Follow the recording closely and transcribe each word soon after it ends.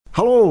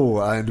Hello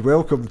and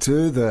welcome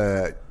to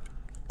the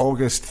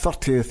August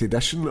 30th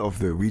edition of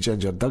the Wee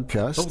Ginger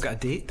Dugcast. Oh, we've got a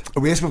date?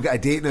 Oh, yes, we've got a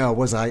date now. I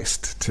was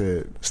asked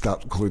to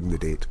start including the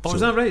date. Oh,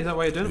 is that right? Is that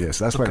why you're doing it? Yes,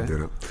 that's why I'm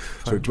doing it.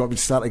 So do you want me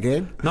to start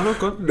again? No,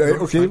 go on.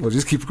 Right, okay, we'll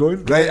just keep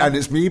going. Right, and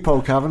it's me,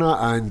 Paul Kavanagh,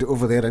 and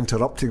over there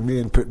interrupting me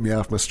and putting me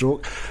off my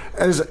stroke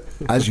is,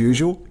 as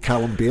usual,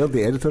 Callum Baird,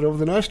 the editor of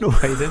The National.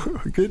 How you doing?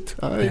 Good,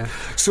 aye. Yeah.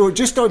 So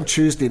just on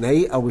Tuesday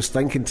night, I was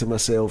thinking to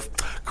myself,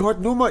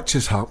 God, no much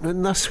is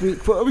happening this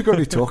week. What are we going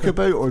to talk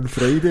about on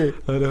Friday?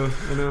 I know.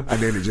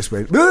 And then it just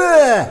went,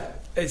 Bleh!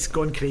 It's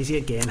gone crazy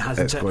again,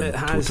 hasn't it? It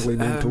has. Totally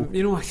mental.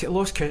 I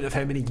lost count of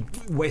how many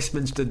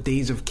Westminster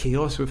days of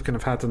chaos we've kind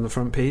of had on the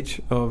front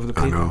page of the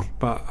paper. I know.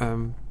 But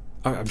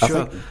I'm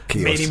sure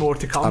many more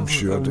to come. I'm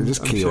sure.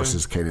 Just chaos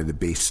is kind of the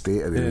base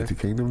state of the United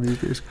Kingdom these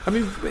days. I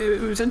mean,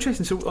 it was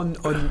interesting. So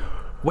on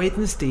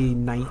Wednesday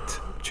night,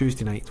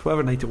 Tuesday night,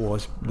 whatever night it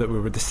was, that we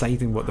were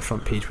deciding what the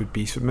front page would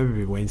be, so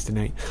maybe Wednesday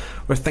night,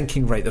 we're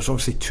thinking, right, there's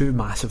obviously two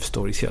massive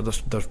stories here.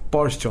 There's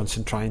Boris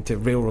Johnson trying to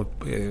railroad,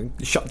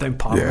 shut down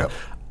Parliament.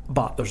 Yeah.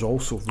 But there's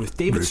also Ruth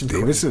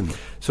Davidson.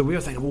 So we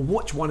were thinking, well,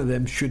 which one of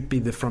them should be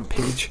the front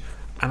page?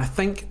 And I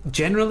think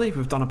generally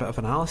we've done a bit of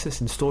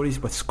analysis, and stories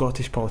with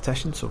Scottish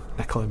politicians, so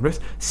Nicola and Ruth,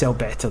 sell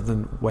better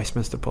than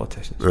Westminster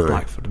politicians,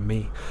 Blackford and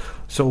May.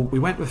 So we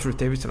went with Ruth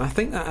Davidson. I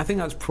think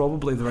that's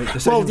probably the right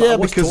decision. Well, yeah,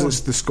 because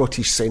it's the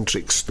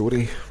Scottish-centric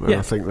story, and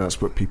I think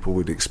that's what people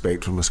would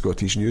expect from a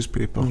Scottish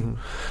newspaper.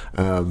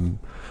 Mm-hmm.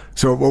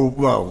 So,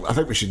 well, I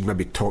think we should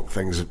maybe talk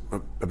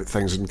about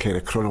things in kind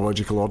of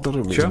chronological order.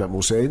 It makes a bit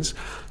more sense.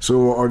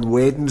 So, on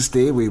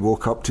Wednesday, we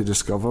woke up to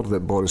discover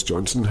that Boris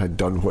Johnson had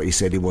done what he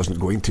said he wasn't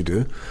going to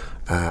do,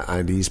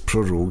 and he's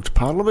prorogued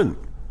Parliament.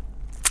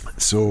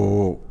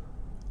 So,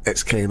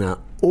 it's kind of,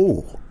 So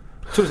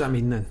what does that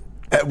mean then?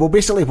 Well,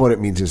 basically what it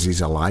means is he's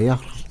a liar,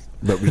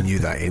 but we knew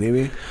that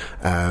anyway.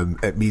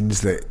 It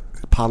means that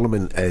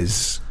Parliament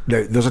is...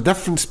 Now, there's a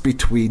difference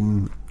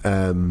between...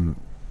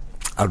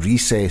 a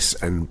recess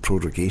and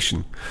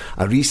prorogation.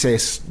 A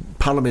recess,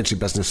 parliamentary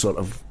business sort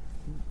of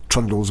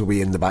trundles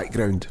away in the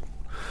background,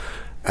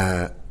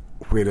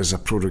 whereas a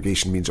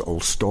prorogation means it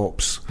all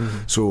stops. Mm-hmm.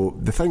 So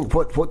the thing,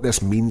 what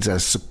this means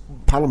is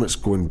Parliament's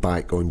going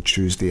back on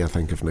Tuesday, I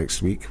think, of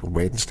next week, or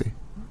Wednesday,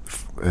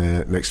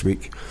 next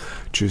week,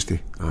 Tuesday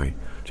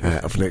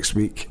of next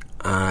week,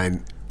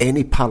 and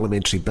any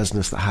parliamentary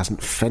business that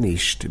hasn't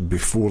finished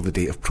before the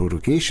date of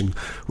prorogation,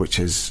 which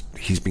is,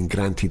 he's been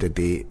granted a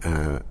date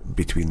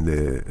between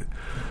the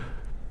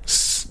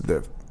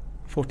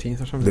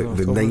 14th or something,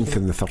 the 9th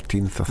and the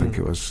 13th, I think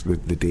it was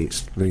the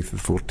dates, 9th and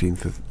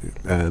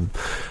 14th.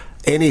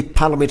 Any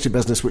parliamentary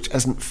business which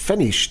isn't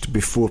finished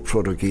before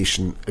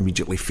prorogation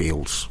immediately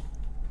fails.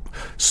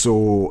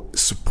 So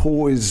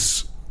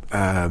suppose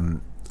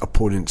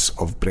opponents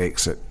of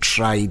Brexit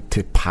tried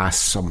to pass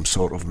some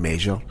sort of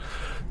measure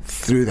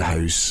through the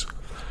House.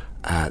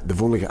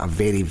 They've only got a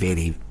very,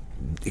 very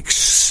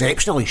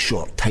exceptionally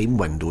short time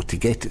window to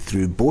get it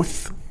through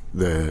both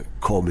the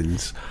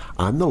Commons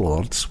and the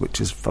Lords, which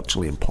is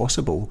virtually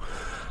impossible.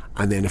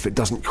 And then if it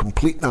doesn't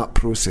complete that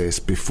process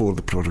before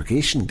the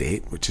prorogation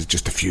date, which is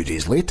just a few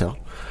days later,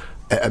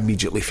 it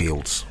immediately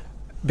fails.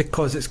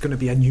 Because it's going to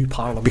be a new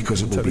Parliament.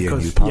 Because it will be a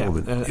new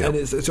Parliament. And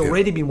it's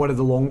already been one of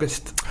the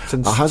longest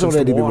since it has since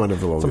already the war. been one of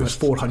the longest.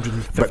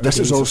 450 but this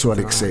is also an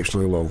like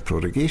exceptionally long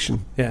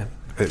prorogation. Yeah.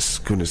 It's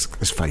going as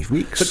 5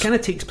 weeks. So it kind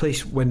of takes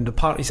place when the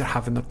parties are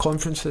having their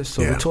conferences,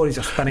 so the Tories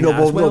are spinning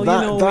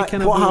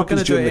what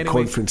happens during the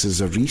conferences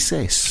is a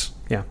recess.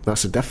 Yeah.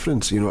 That's the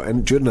difference,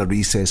 and during a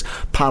recess,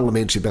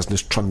 parliamentary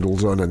business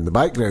trundles on in the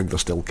background.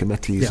 There's still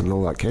committees and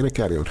all that kind of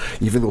carry on.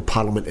 Even though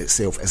Parliament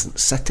itself isn't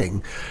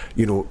sitting,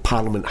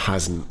 Parliament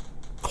hasn't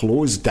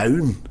closed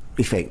down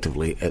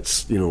effectively.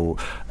 It's, it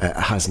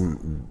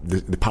hasn't,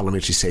 the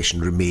parliamentary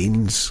session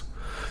remains.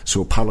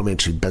 So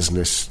parliamentary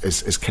business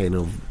is kind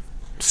of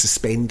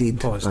suspended,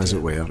 paused, as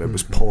it were. It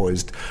was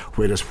paused,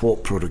 whereas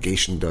what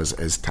prorogation does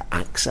is to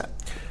axe it.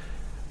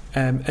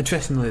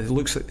 Interestingly, it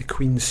looks like the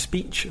Queen's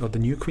speech, or the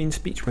new Queen's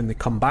speech, when they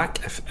come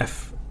back,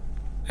 if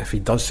he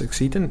does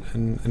succeed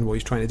in what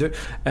he's trying to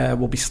do,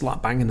 will be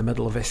slap bang in the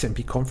middle of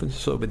SNP conference,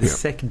 so it'll be the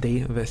second day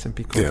of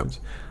SNP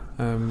conference.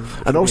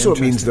 And also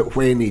it means that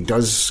when he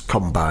does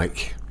come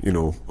back,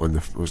 on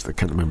I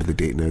can't remember the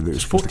date now, that it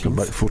was supposed to come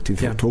back,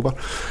 14th of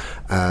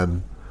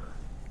October,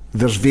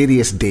 there's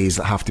various days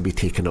that have to be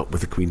taken up with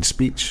the Queen's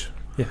speech.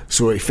 Yeah.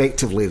 So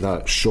effectively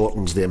that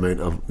shortens the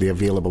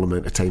available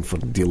amount of time for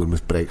dealing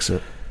with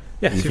Brexit.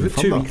 Yeah, so you've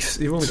got 2 weeks.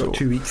 You've only got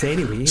 2 weeks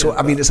anyway. So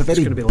I mean, it's a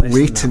very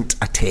blatant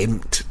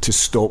attempt to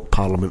stop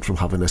Parliament from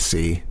having a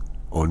say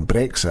on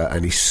Brexit,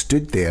 and he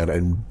stood there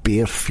and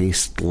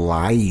barefaced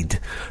lied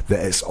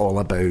that it's all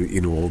about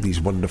all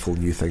these wonderful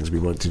new things we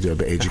want to do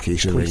about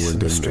education in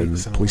England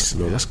and police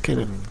and all this kind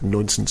of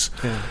nonsense.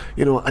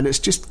 And it's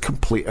just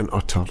complete and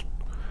utter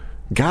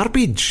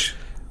garbage.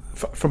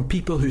 from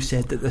people who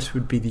said that this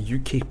would be the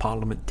UK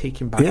Parliament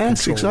taking back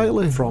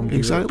control from Europe.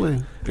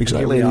 Exactly.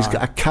 He's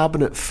got a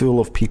cabinet full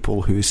of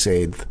people who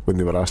said, when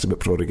they were asked about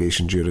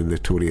prorogation during the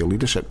Tory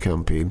leadership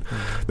campaign,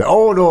 that,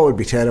 oh no, it'd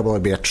be terrible,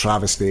 it'd be a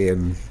travesty.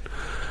 And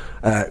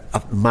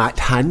Matt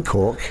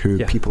Hancock,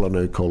 who people are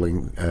now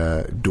calling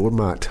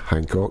Doormat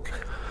Hancock,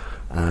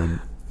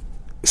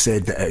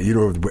 said that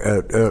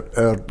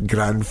our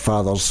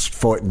grandfathers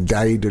fought and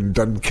died in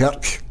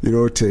Dunkirk,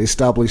 to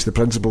establish the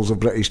principles of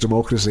British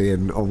democracy,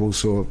 and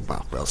also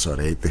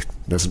it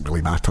doesn't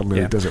really matter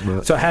now, does it,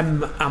 Matt? So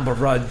him, Amber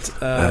Rudd,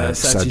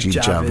 Sajid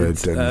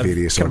Javid, and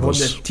various others, won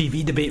the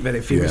TV debate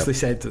very famously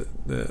said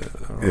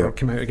or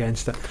came out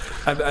against it,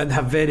 and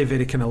have very,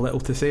 very kind of little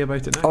to say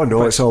about it now. Oh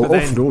no, it's all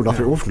off. No,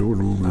 nothing off.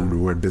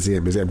 No, I'm busy.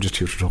 I'm just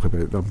here to talk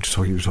about. I'm just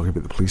talking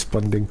about the police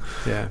funding,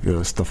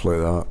 stuff like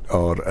that.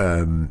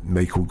 Or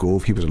Michael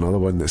Gove, he was another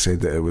one that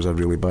said that it was a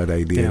really bad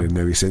idea, and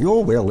now he's saying,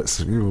 oh well,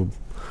 it's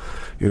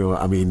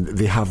I mean,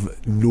 they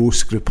have no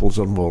scruples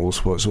or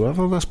morals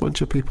whatsoever, this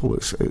bunch of people.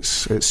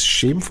 It's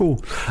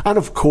shameful. And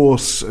of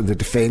course, the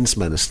Defence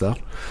Minister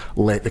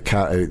let the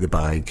cat out the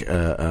bag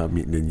at a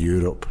meeting in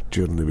Europe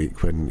during the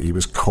week when he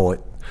was caught,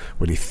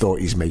 when he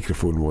thought his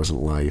microphone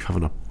wasn't live,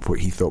 having what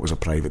he thought was a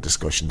private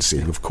discussion,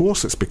 saying, of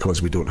course it's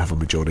because we don't have a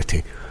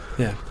majority.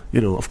 Yeah.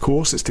 Of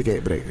course it's to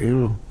get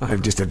Brexit,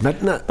 and just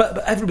admitting it. But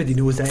everybody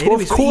knows that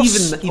anyway. Of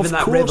course, so even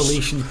that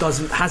revelation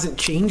hasn't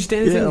changed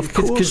anything,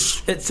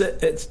 because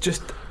it's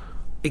just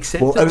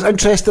accepted. Well, it was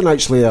interesting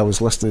actually. I was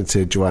listening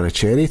to Joanna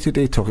Cherry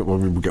today talking. Well,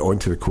 we'll get on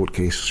to the court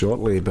case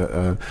shortly,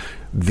 but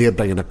they're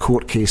bringing a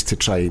court case to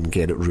try and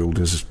get it ruled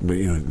as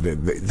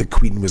the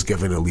Queen was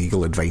given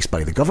illegal advice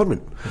by the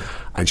government,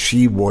 and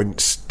she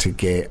wants to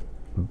get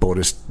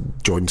Boris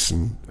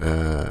Johnson,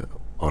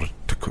 or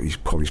to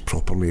call his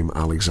proper name,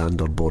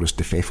 Alexander Boris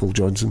de Pfeffel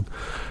Johnson,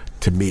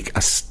 to make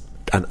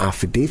an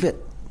affidavit,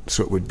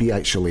 so it would be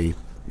actually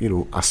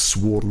a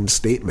sworn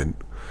statement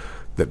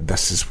that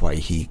this is why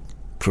he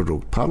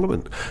prorogued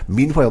Parliament.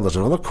 Meanwhile, there's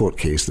another court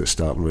case that's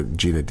starting with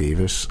Gina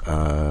Davis.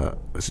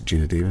 Is it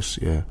Gina Davis?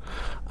 Yeah.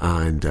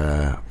 And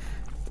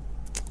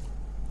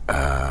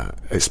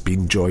it's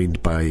been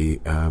joined by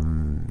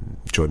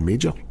John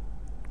Major,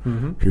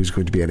 who's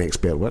going to be an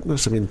expert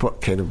witness. I mean,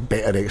 what kind of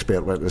better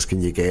expert witness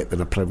can you get than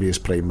a previous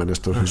Prime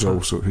Minister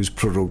who's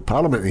prorogued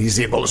Parliament? And he's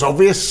saying, well, it's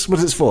obvious what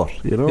it's for,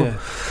 Yeah.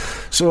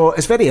 So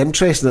it's very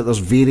interesting that there's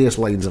various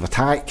lines of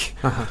attack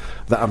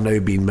that are now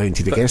being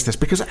mounted against this,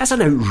 because it is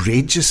an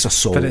outrageous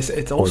assault. But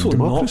it's also on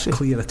democracy. Not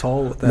clear at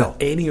all that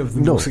any of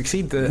them will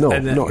succeed. Not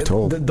at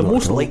all. The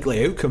most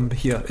likely outcome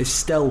here is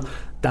still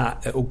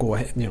that it will go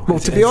ahead. Well,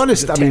 to be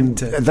honest, I mean,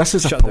 this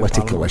is a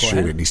political issue.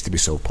 It needs to be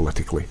solved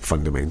politically,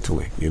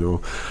 fundamentally,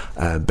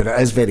 But it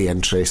is very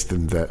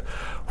interesting that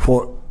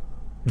what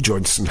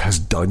Johnson has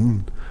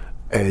done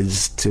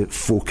is to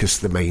focus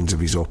the minds of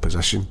his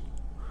opposition,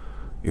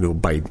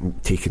 by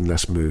taking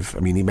this move. I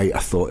mean, he might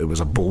have thought it was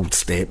a bold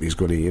step, he's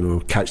going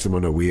to, catch them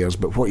unawares,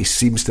 but what he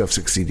seems to have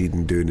succeeded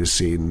in doing is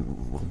saying,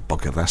 well,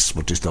 bugger this,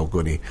 we're just all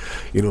going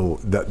to,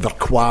 their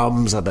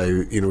qualms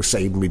about,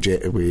 siding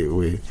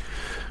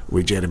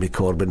with Jeremy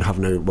Corbyn have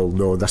now, well,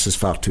 no, this is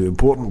far too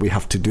important, we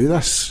have to do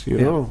this,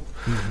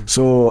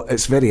 So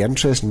it's very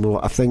interesting.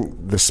 I think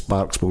the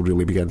sparks will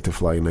really begin to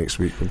fly next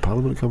week when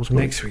Parliament comes back.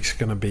 Next week's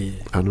going to be,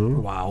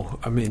 wow.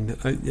 I mean,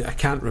 I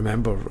can't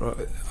remember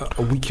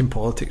a week in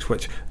politics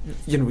which,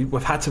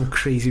 we've had some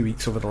crazy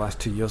weeks over the last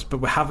 2 years, but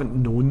we haven't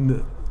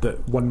known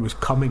that one was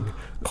coming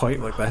quite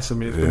like this. I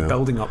mean, it's been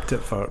building up to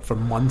it for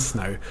months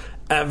now.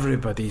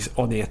 Everybody's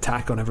on the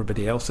attack on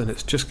everybody else, and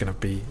it's just going to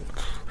be...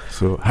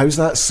 So how's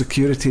that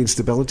security and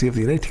stability of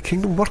the United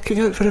Kingdom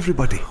working out for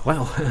everybody?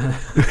 Well,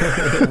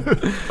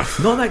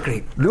 not that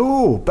great.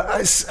 No,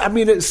 but it's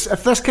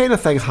if this kind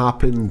of thing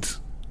happened,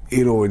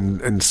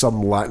 in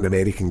some Latin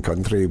American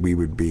country, we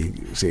would be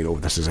saying, oh,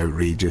 this is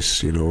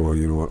outrageous,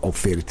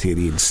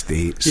 authoritarian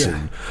states,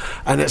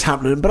 and it's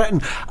happening in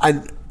Britain.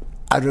 And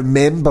I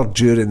remember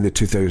during the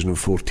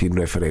 2014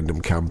 referendum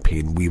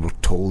campaign, we were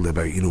told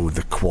about,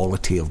 the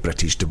quality of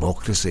British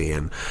democracy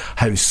and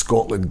how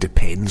Scotland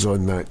depends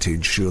on that to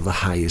ensure the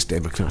highest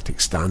democratic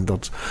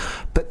standards.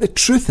 But the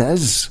truth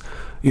is,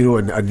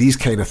 and these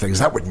kind of things,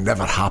 that would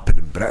never happen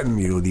in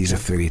Britain, these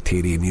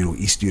authoritarian,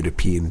 East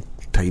European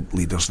type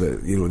leaders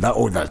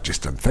that's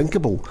just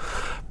unthinkable.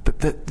 But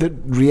the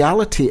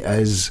reality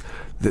is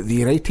that the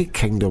United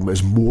Kingdom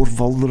is more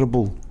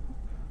vulnerable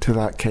to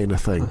that kind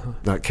of thing,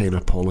 that kind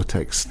of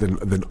politics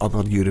than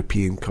other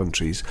European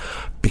countries,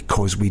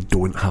 because we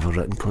don't have a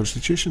written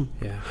constitution.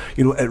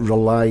 It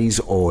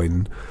relies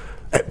on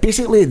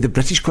basically the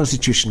British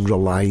constitution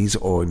relies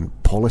on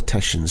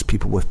politicians,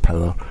 people with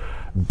power,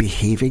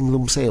 behaving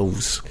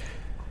themselves.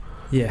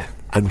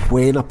 And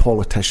when a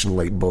politician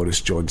like Boris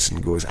Johnson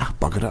goes,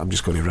 bugger it, I'm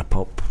just going to rip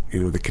up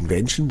the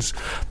conventions,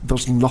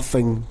 there's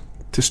nothing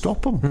to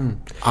stop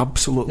him.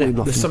 Absolutely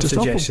nothing there's some to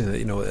stop him. suggestion that,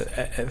 you know,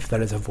 if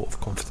there is a vote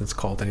of confidence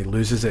called and he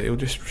loses it, he'll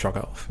just shrug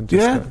it off and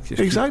just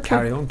exactly.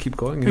 carry on, keep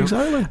going. You know?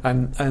 Exactly.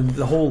 And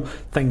the whole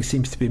thing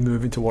seems to be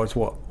moving towards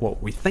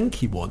what we think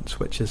he wants,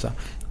 which is a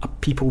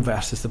people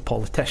versus the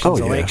politicians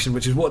election,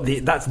 which is what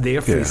that's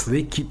their phrase. So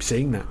they keep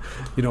saying that,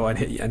 you know,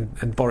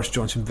 and Boris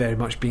Johnson very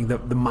much being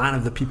the man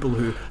of the people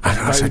who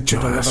has vowed to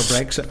deliver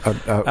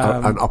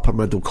Brexit. An upper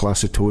middle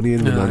class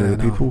Etonian, the man of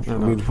the people. I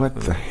mean, what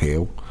the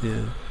hell?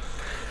 Yeah.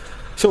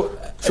 So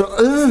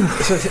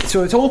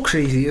it's all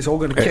crazy. It's all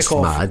going to kick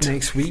off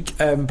next week.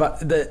 But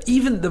there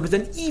was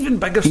an even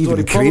bigger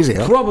story,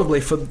 probably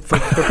for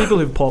people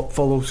who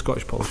follow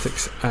Scottish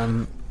politics.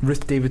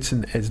 Ruth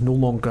Davidson is no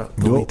longer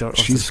the leader of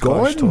the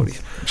Scottish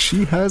Tories.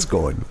 She has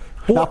gone.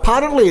 Now,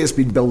 apparently, it's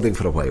been building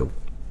for a while.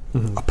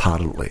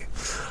 Apparently,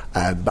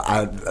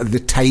 but the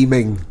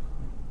timing,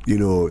 you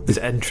know, is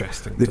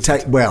interesting.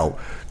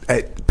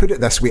 Put it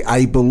this way,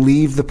 I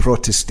believe the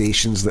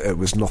protestations that it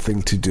was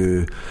nothing to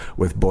do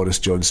with Boris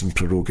Johnson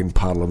proroguing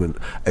Parliament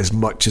as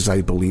much as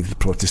I believe the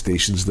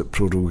protestations that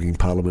proroguing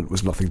Parliament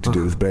was nothing to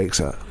do with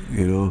Brexit,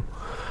 you know.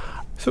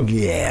 So,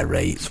 yeah,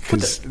 right.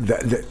 Because,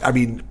 I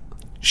mean,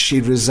 she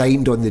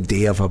resigned on the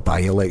day of a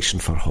by-election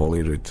for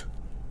Holyrood,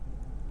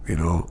 you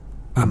know.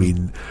 I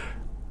mean,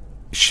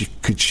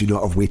 could she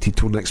not have waited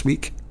till next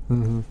week?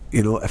 You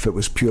know, if it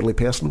was purely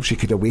personal, she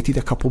could have waited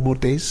a couple more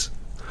days.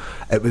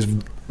 It was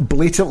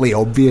blatantly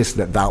obvious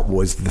that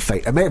was the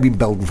fight. It might have been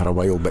building for a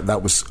while, but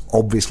that was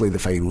obviously the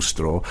final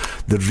straw.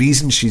 The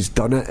reason she's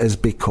done it is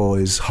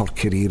because her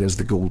career as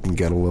the golden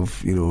girl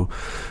of, you know,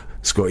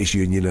 Scottish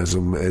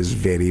unionism is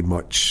very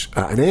much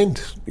at an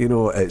end. You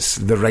know, it's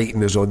the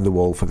writing is on the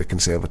wall for the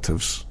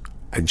Conservatives,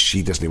 and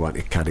she doesn't want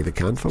to carry the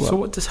can for that. So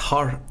what does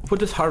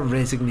her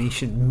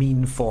resignation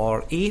mean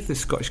for A, the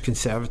Scottish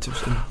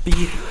Conservatives, and B,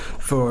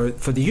 for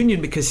the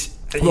Union? Because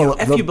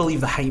if you believe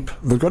the hype,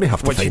 they're going to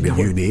have to find a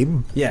new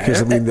name. Yeah,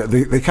 because I mean,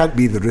 they can't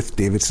be the Ruth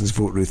Davidsons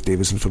vote Ruth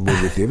Davidson for more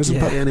Ruth Davidson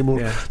party anymore.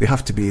 Yeah. They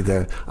have to be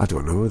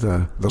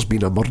there's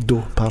been a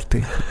Murdo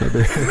party.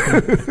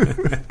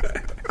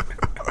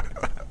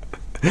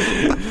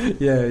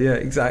 yeah,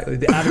 exactly.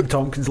 The Adam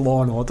Tompkins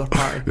Law and Order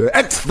party.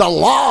 It's the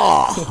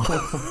law.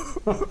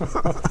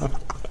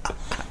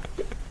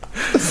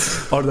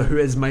 Or the Who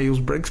Is Miles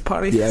Briggs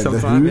party. Yeah,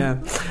 something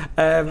like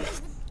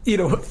that. You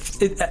know,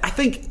 I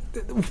think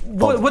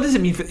what does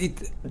it mean for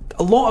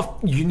a lot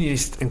of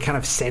unionist and kind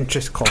of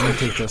centrist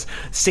commentators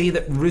say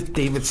that Ruth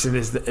Davidson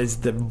is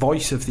the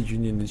voice of the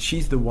union and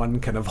she's the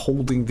one kind of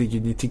holding the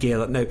union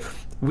together. Now,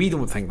 we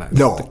don't think that's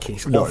the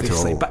case,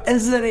 obviously. But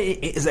is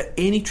there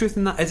any truth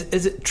in that?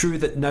 Is it true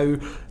that now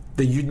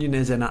the union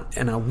is in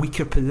a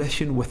weaker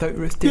position without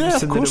Ruth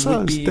Davidson than it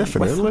would be?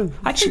 Definitely.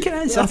 I think it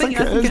is. I think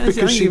it is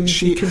because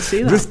she can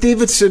say that. Ruth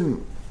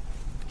Davidson.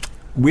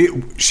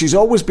 She's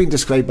always been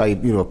described by,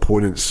 you know,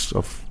 opponents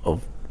of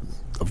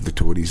the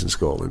Tories in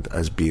Scotland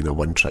as being a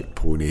one-trick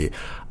pony,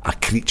 a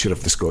creature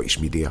of the Scottish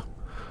media,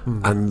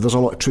 and there's a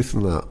lot of truth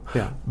in that.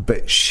 Yeah.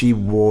 But she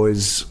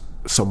was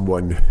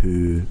someone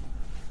who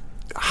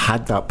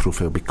had that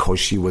profile because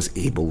she was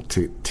able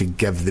to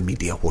give the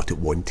media what it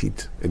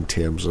wanted in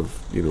terms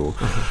of, you know,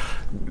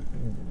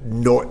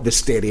 not the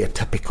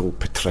stereotypical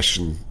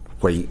patrician,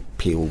 white,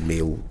 pale,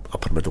 male,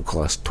 upper middle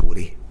class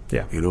Tory.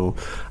 Yeah. You know,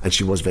 and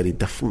she was very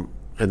different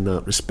in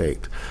that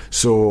respect.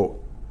 So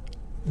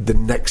the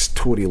next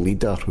Tory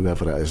leader,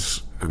 whoever it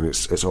is, and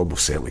it's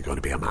almost certainly going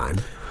to be a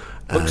man,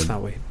 looks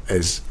that way,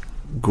 is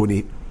going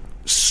to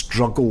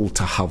struggle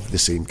to have the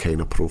same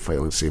kind of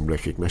profile and same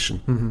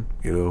recognition,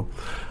 you know.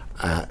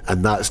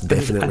 And that's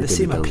definitely and the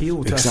same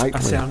appeal to a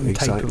certain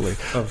type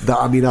of that.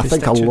 I mean, I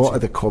think a lot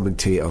of the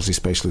commentators,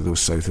 especially those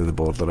south of the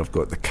border, have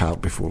got the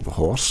cart before the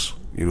horse.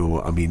 You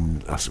know, I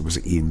mean, was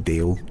it Ian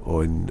Dale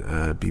on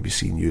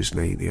BBC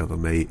Newsnight the other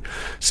night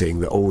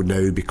saying that,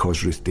 now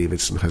because Ruth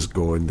Davidson has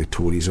gone, the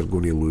Tories are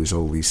going to lose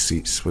all these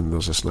seats when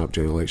there's a snap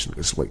general election.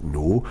 It's like,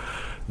 no.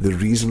 The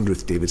reason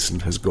Ruth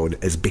Davidson has gone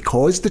is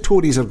because the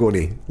Tories are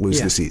going to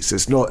lose the seats.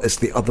 It's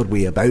the other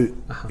way about.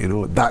 You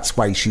know, that's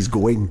why she's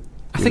going.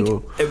 I think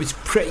it was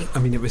pretty. I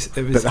mean, it was.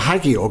 But the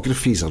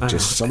hagiographies are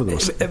just some of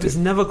those. It was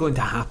never going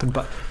to happen.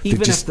 But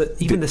even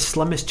the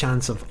slimmest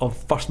chance of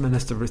First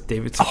Minister Ruth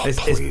Davidson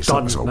is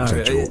done now,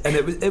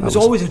 and it was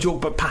always a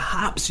joke. But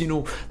perhaps, you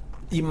know,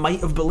 you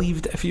might have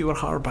believed if you were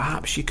her,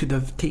 perhaps you could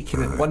have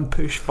taken it one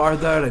push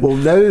further. Well,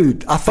 now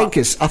I think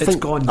it's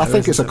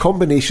a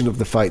combination of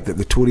the fact that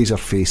the Tories are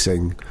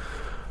facing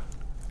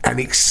an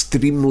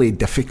extremely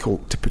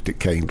difficult, to put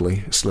it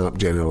kindly, snap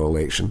general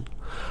election.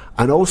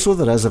 And also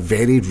there is a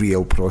very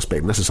real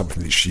prospect, and this is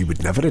something that she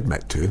would never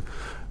admit to,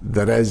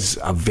 there is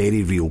a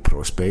very real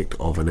prospect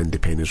of an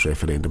independence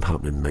referendum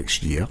happening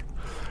next year.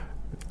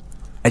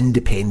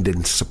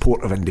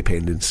 Support of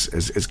independence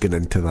is going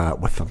into that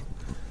with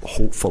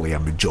hopefully a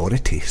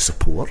majority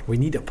support. We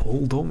need a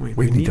poll, don't we?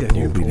 We need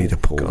a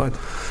poll. God.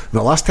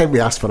 The last time we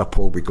asked for a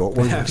poll, we got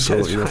one. Yeah,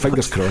 so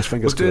fingers crossed.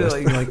 We'll do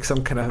like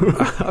some kind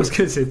of. I was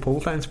going to say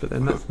poll fence, but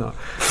then that's not.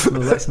 No,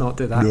 let's not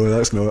do that. No,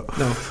 that's not.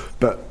 No,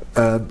 but.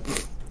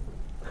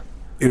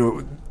 You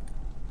know,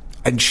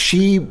 And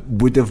she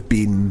would have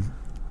been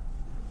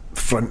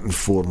front and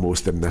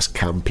foremost in this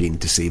campaign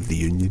to save the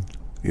Union.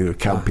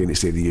 Campaign to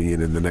save the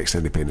Union in the next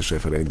independence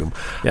referendum.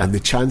 Yeah. And the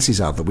chances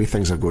are, the way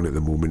things are going at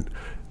the moment,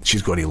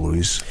 she's going to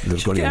lose.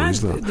 There's going to lose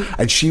that.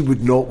 And she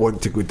would not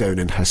want to go down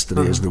in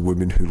history as the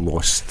woman who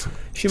lost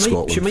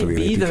Scotland for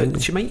the United Kingdom.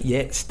 She might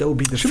yet still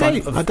be the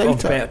front of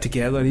Better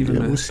Together,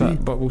 even we'll see.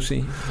 But we'll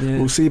see. Yeah.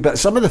 We'll see. But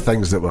some of the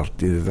things that were,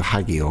 the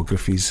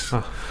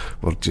hagiographies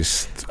were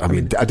just... I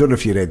mean, I don't know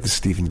if you read the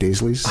Stephen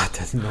Daisley's. I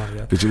didn't know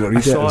yet. Did you not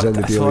read it? It was in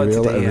the Daily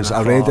Mail.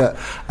 I read it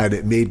and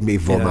it made me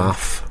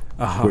vomaf.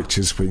 Which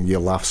is when you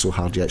laugh so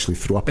hard you actually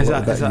throw up a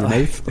little bit in your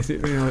mouth.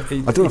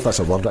 I don't know if that's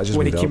a word. I just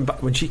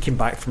when she came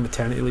back from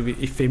maternity leave,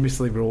 he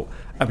famously wrote,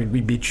 I mean,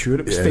 we made sure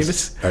it was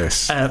famous.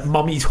 Yes.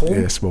 Mummy's home.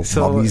 Yes, well,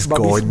 Mummy's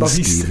gone,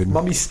 Stephen.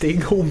 Mummy's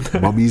staying home.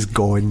 Mummy's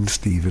gone,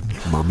 Stephen.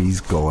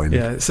 Mummy's gone.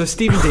 Yeah. So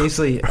Stephen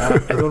Daisley, I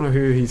don't know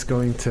who he's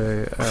going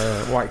to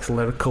wax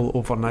lyrical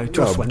over now.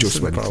 Joss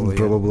Winston,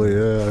 probably.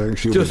 Yeah. I think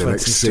she'll be the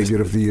next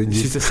saviour of the Union.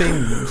 She's the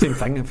same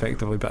thing,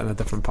 effectively, but in a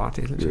different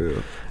party. Isn't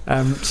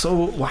she? So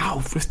wow,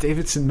 Ruth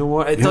Davidson.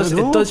 No, it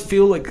does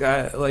feel like.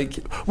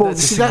 Well,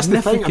 see, that's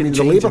the thing. I mean,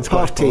 the Labour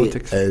Party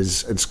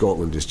in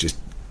Scotland is just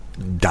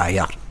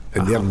dire.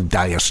 And they're in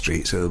dire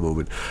straits at the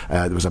moment.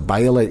 There was a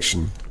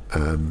by-election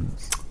in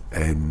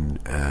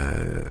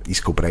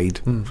East Kilbride,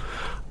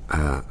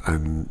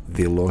 and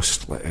they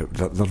lost.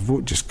 Their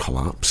vote just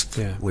collapsed.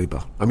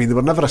 Labour. I mean, they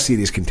were never a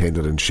serious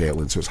contender in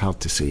Shetland, so it's hard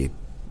to say,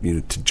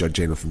 to judge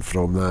anything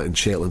from that. And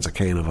Shetland's a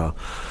kind of a,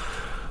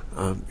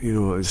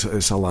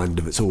 it's a land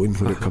of its own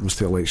when it comes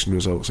to election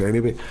results,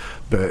 anyway.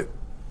 But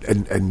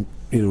in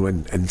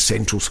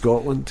central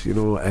Scotland,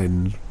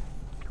 in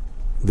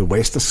the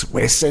west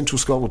central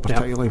Scotland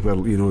particularly, where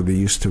they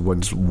used to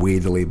once weigh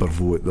the Labour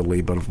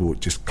vote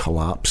just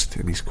collapsed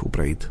in East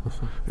Kilbride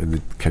in the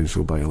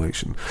council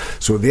by-election.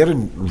 So they're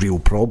in real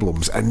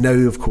problems, and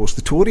now of course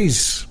the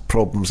Tories'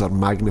 problems are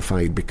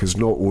magnified, because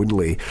not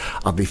only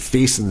are they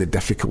facing the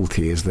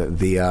difficulties that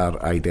they are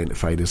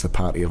identified as the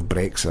party of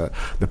Brexit,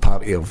 the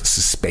party of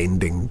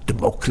suspending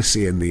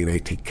democracy in the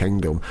United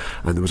Kingdom,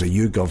 and there was a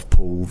YouGov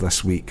poll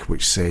this week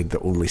which said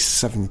that only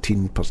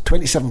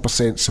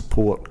 27%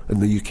 support in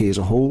the UK as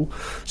a whole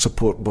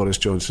support Boris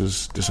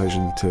Johnson's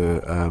decision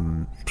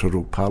to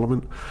prorogue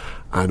Parliament,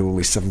 and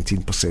only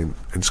 17%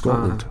 in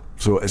Scotland.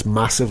 So it's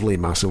massively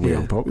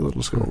unpopular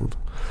in Scotland.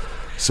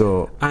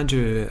 So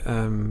Andrew,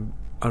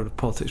 our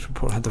politics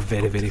report, had a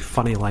very, very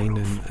funny line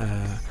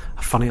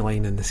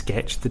in the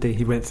sketch today.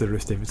 He went to the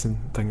Ruth Davidson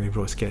thing and he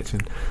wrote a sketch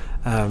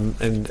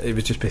and it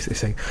was just basically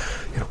saying,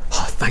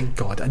 thank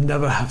God I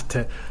never have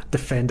to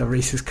defend a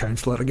racist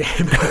councillor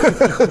again.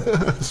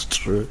 That's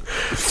true.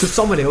 So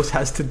someone else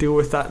has to deal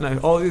with that now.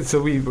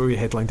 So we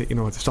headlined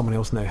it, someone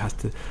else now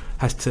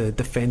has to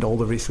defend all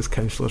the racist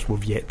councillors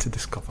we've yet to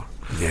discover.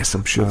 Yes,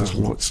 I'm sure there's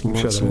lots of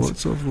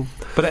them.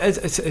 But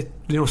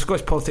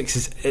Scottish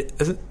politics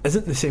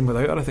isn't the same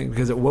without her, I think,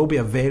 because it will be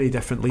a very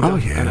different leader.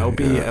 And it'll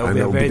be a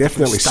very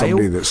definitely style.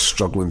 Somebody that's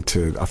struggling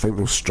to. I think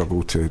they'll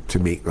struggle to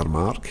make their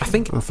mark. I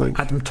think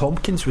Adam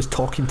Tompkins was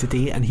talking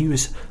today, and he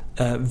was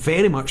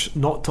very much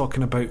not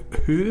talking about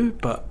who,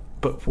 but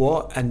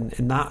what, and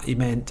in that he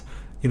meant,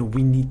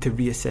 we need to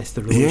reassess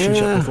the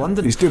relationship with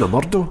London. He's doing a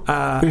Murdo,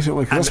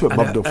 basically. That's what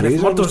Murdo Fraser.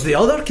 If Murdo's the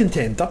other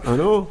contender, I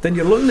know. Then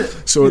you're looking at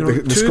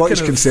the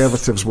Scottish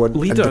Conservatives want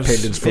leaders,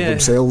 independence for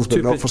themselves,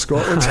 but not for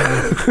Scotland.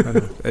 I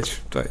know. It's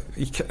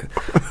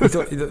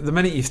the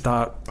minute you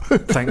start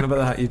thinking about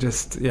that, you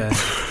just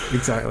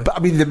exactly. But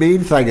I mean, the main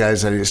thing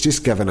is, and it's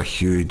just given a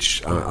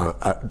huge.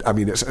 I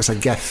mean, it's a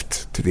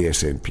gift to the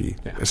SNP.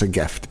 Yeah. It's a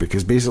gift,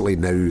 because basically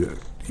now,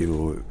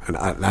 and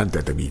I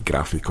did a wee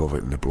graphic of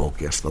it in the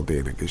blog yesterday,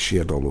 and it gets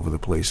shared all over the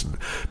place. And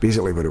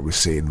basically, what it was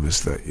saying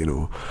was that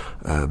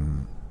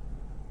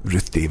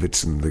Ruth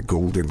Davidson, the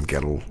golden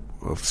girl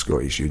of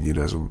Scottish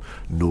unionism,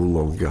 no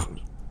longer.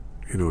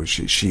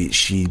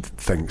 She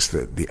thinks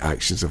that the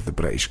actions of the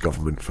British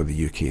government for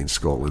the UK and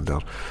Scotland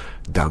are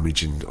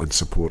damaging,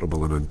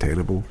 unsupportable, and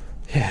untenable.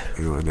 Yeah.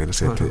 And then I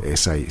said to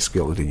SI,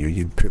 Scotland and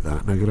Union, put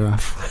that in a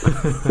graph.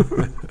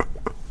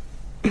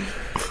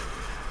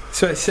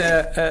 So it's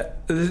there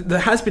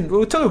has been.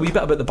 We'll talk a wee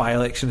bit about the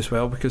by-election as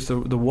well, because there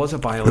was a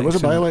by-election. There was a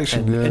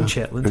by-election in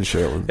Shetland. In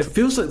Shetland, it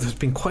feels like there's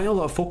been quite a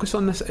lot of focus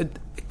on this.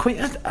 Quite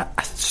a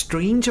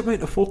strange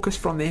amount of focus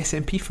from the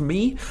SNP for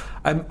me.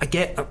 I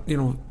get,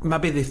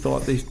 maybe they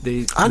thought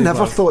they. I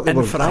never thought they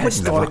were. I never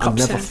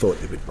thought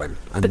they would win.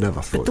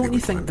 But don't you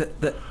think that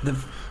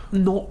they've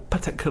not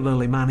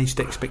particularly managed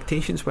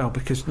expectations well?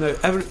 Because now,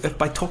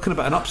 by talking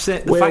about an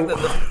upset, the fact that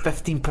they're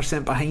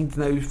 15% behind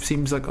now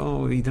seems like,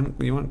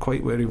 you weren't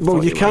quite where you.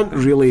 Well, you can't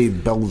really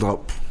build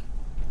up,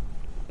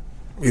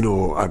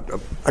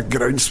 a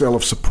groundswell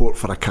of support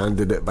for a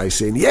candidate by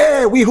saying,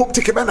 we hope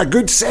to come in a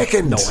good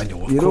second. No, I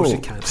know, of course you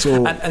can't.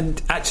 So,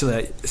 and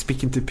actually,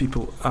 speaking to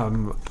people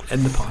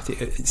in the party,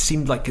 it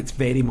seemed like it's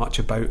very much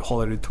about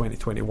Holyrood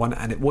 2021,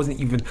 and it wasn't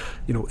even,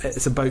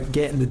 it's about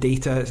getting the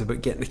data, it's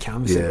about getting the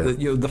canvas.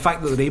 The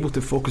fact that they're able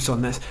to focus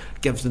on this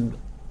gives them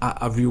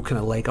a real kind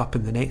of leg up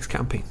in the next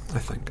campaign. I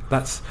think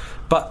that's,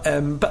 but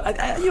a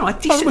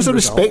decent. It was a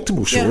result.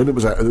 respectable showing. It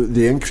was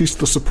they increased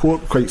their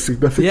support quite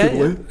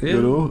significantly.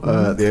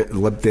 The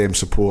Lib Dem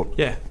support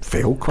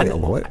fell quite a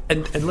lot.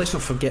 And let's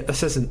not forget,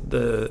 this isn't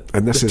the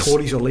is,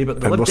 Tories or Labour.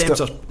 The Lib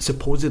Dems are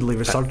supposedly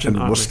resurgent.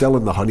 And we're still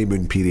in the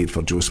honeymoon period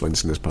for Jo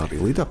Swinson as party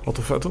leader.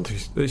 Although I don't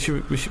think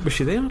was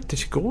she there? Did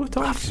she go at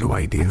all? I have no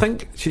idea. I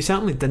think she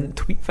certainly didn't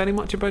tweet very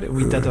much about it.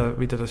 We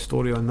did a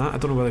story on that. I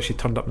don't know whether she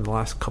turned up in the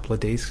last couple of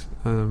days.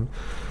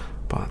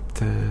 But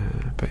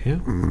yeah.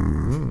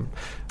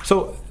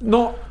 So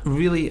not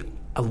really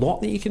a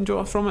lot that you can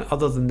draw from it,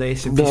 other than the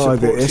SNP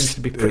support seems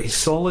to be pretty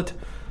solid.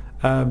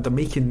 They're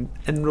making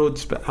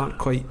inroads, but aren't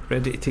quite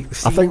ready to take the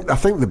seat. I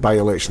think the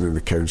by-election in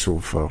the council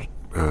for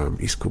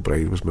East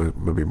Kilbride was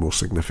maybe more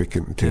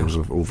significant in terms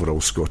of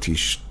overall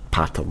Scottish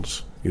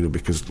patterns.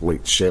 Because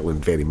like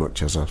Shetland very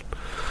much has a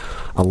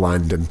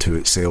land into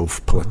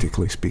itself,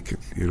 politically speaking.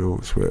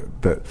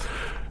 But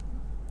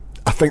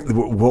I think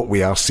what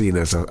we are seeing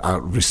is a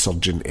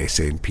resurgent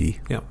SNP,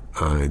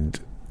 and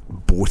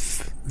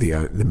both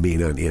the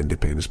main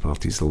anti-independence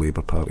parties, the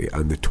Labour Party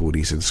and the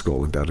Tories in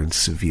Scotland, are in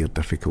severe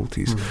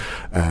difficulties.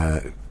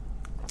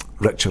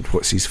 Richard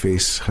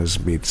What's-His-Face has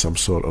made some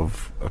sort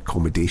of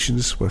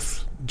accommodations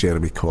with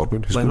Jeremy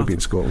Corbyn, who's going to be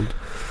in Scotland.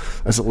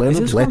 Is it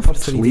Leonard? Leopard?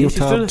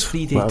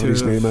 Leotard? Whatever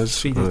his name is.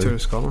 3-day tour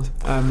of Scotland.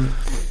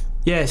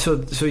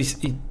 So he's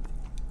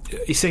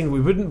saying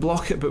we wouldn't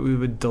block it, but we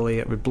would delay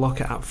it. We'd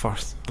block it at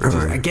first.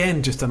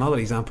 Again, just another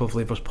example of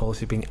Labour's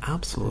policy being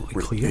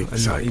absolutely clear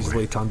and not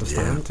easily to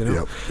understand.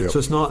 So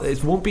it's not.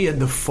 It won't be in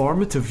the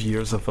formative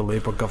years of a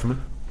Labour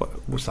government.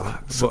 What's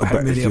that?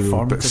 How many are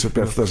formative?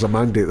 If there's a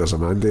mandate, there's a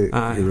mandate.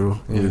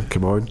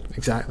 Come on.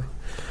 Exactly.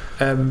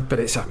 But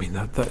it's,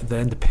 the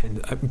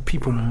independent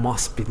people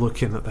must be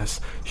looking at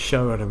this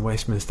shower in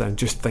Westminster and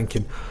just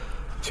thinking,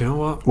 do you know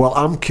what? Well,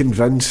 I'm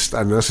convinced,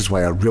 and this is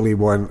why I really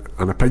want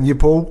an opinion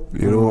poll,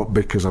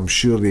 because I'm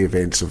sure the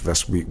events of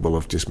this week will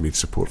have just made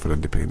support for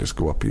independence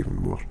go up even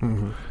more.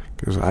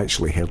 Because I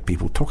actually heard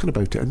people talking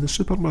about it in the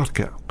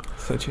supermarket.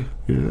 Did you?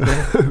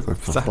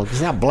 Is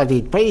that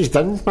bloody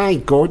President? My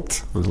God.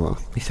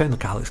 You sound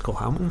like Alex Cole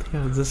Hamilton.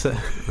 Yeah, is this it?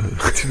 Do you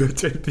know what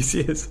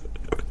NBC is?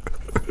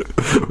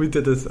 We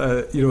did this,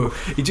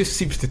 he just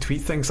seems to tweet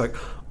things like,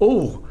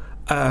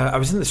 I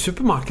was in the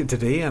supermarket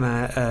today and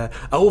I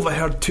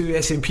overheard 2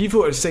 SNP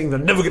voters saying they're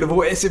never going to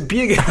vote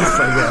SNP again.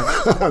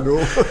 I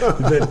know.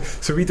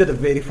 So we did a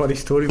very funny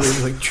story where it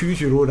was like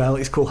choose your own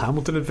Alex Cole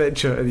Hamilton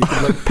adventure, and you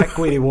could pick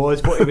where he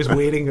was, what he was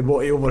wearing, and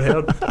what he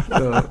overheard.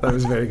 So that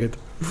was very good.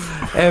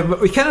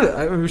 We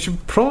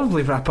should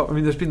probably wrap up.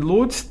 There's been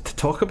loads to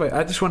talk about.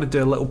 I just want to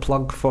do a little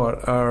plug for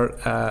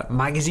our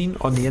magazine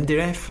on the Indie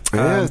Ref.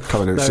 It's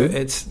coming out soon.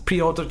 It's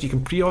pre-ordered. You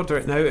can pre-order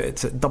it now.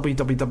 It's at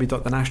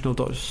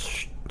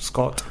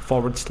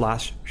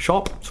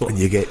www.thenational.scot/shop. So, and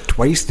you get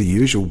twice the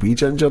usual wee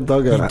Ginger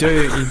Dug. You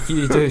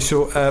do.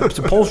 So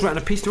Paul's written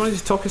a piece. Do you want to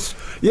just talk us?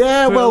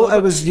 Yeah, well,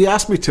 you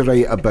asked me to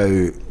write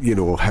about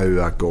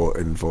how I got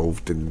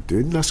involved in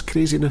doing this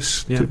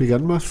craziness to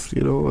begin with,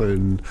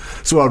 and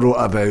so I wrote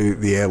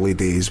about the early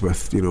days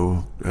with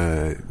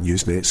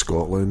Newsnet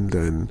Scotland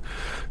and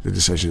the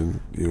decision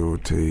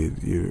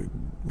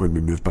when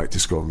we moved back to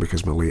Scotland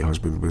because my late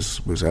husband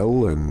was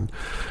ill, and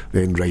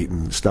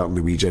then starting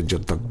the Wee Ginger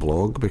Dug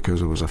blog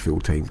because I was a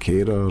full-time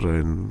carer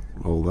and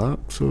all that.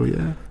 So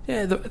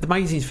the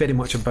magazine's very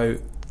much about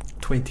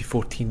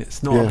 2014.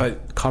 It's not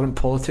about current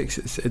politics.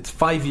 It's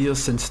 5 years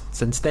since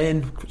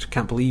then, which I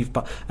can't believe.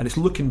 And it's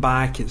looking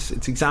back. It's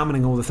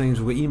examining all the things.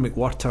 We've got Ian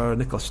McWhirter,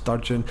 Nicola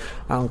Sturgeon,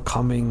 Alan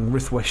Cumming,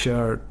 Ruth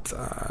Wishart,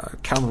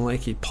 Caroline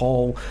Leckie,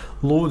 Paul,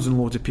 loads and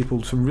loads of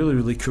people. Some really,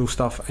 really cool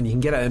stuff. And you can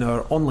get it in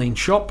our online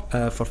shop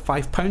for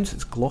 £5.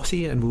 It's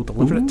glossy, and we'll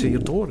deliver it to your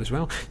door as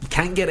well. You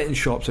can't get it in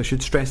shops. I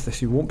should stress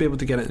this. You won't be able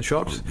to get it in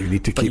shops. You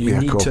need to keep me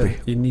a copy.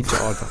 You need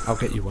to order. I'll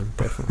get you one,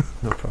 definitely.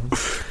 No problem.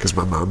 Because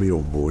my mammy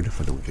will moan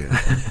if I don't get it.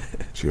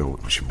 She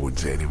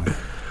moans anyway.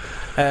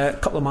 A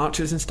couple of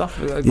marches and stuff.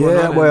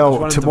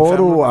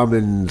 Tomorrow I'm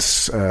in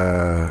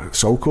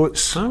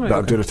Saltcoats, but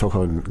I'm doing a talk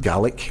on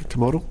Gaelic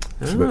tomorrow.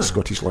 It's about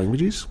Scottish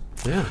languages.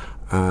 Yeah.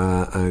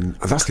 And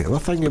that's the other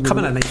thing.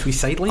 Coming a nice wee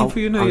sideline for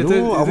you now.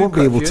 I won't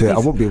be able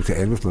to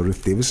end with my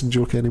Ruth Davidson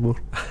joke anymore.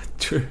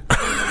 True.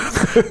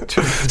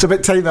 It's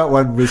about time that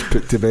one was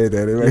put to bed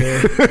anyway.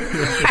 Yeah.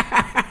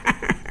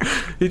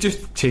 You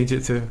just change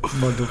it to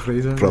Murdo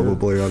Fraser.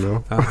 Probably, I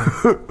know.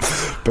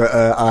 But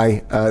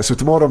so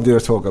tomorrow I'm doing a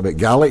talk about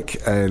Gaelic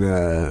in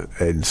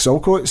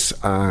Saltcoats,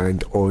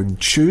 and on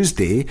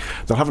Tuesday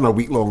they're having a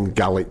week-long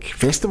Gaelic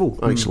festival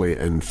actually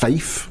in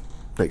Fife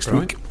next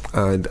week.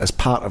 And as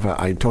part of it,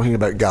 I'm talking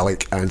about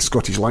Gaelic and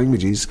Scottish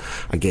languages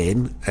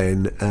again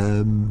in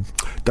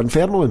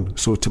Dunfermline.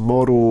 So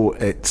tomorrow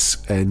it's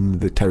in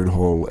the town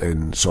hall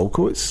in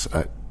Saltcoats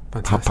at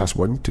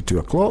 1:30 to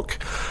 2:00.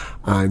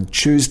 And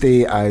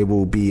Tuesday I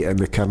will be in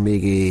the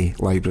Carnegie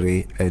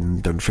Library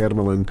in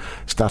Dunfermline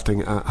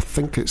starting at, I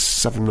think it's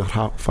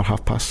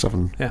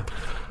 7:30. Yeah.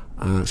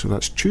 So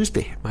that's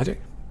Tuesday. Magic.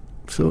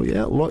 So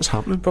lots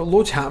happening. But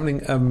loads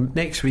happening.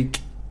 Next week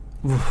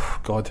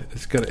God,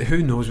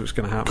 who knows what's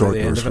going to happen God at the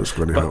end knows of it. what's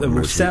going to But happen there will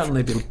next week.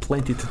 certainly be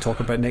plenty to talk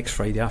about next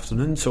Friday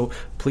afternoon, so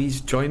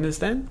please join us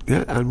then.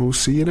 Yeah, and we'll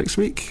see you next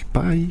week.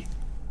 Bye.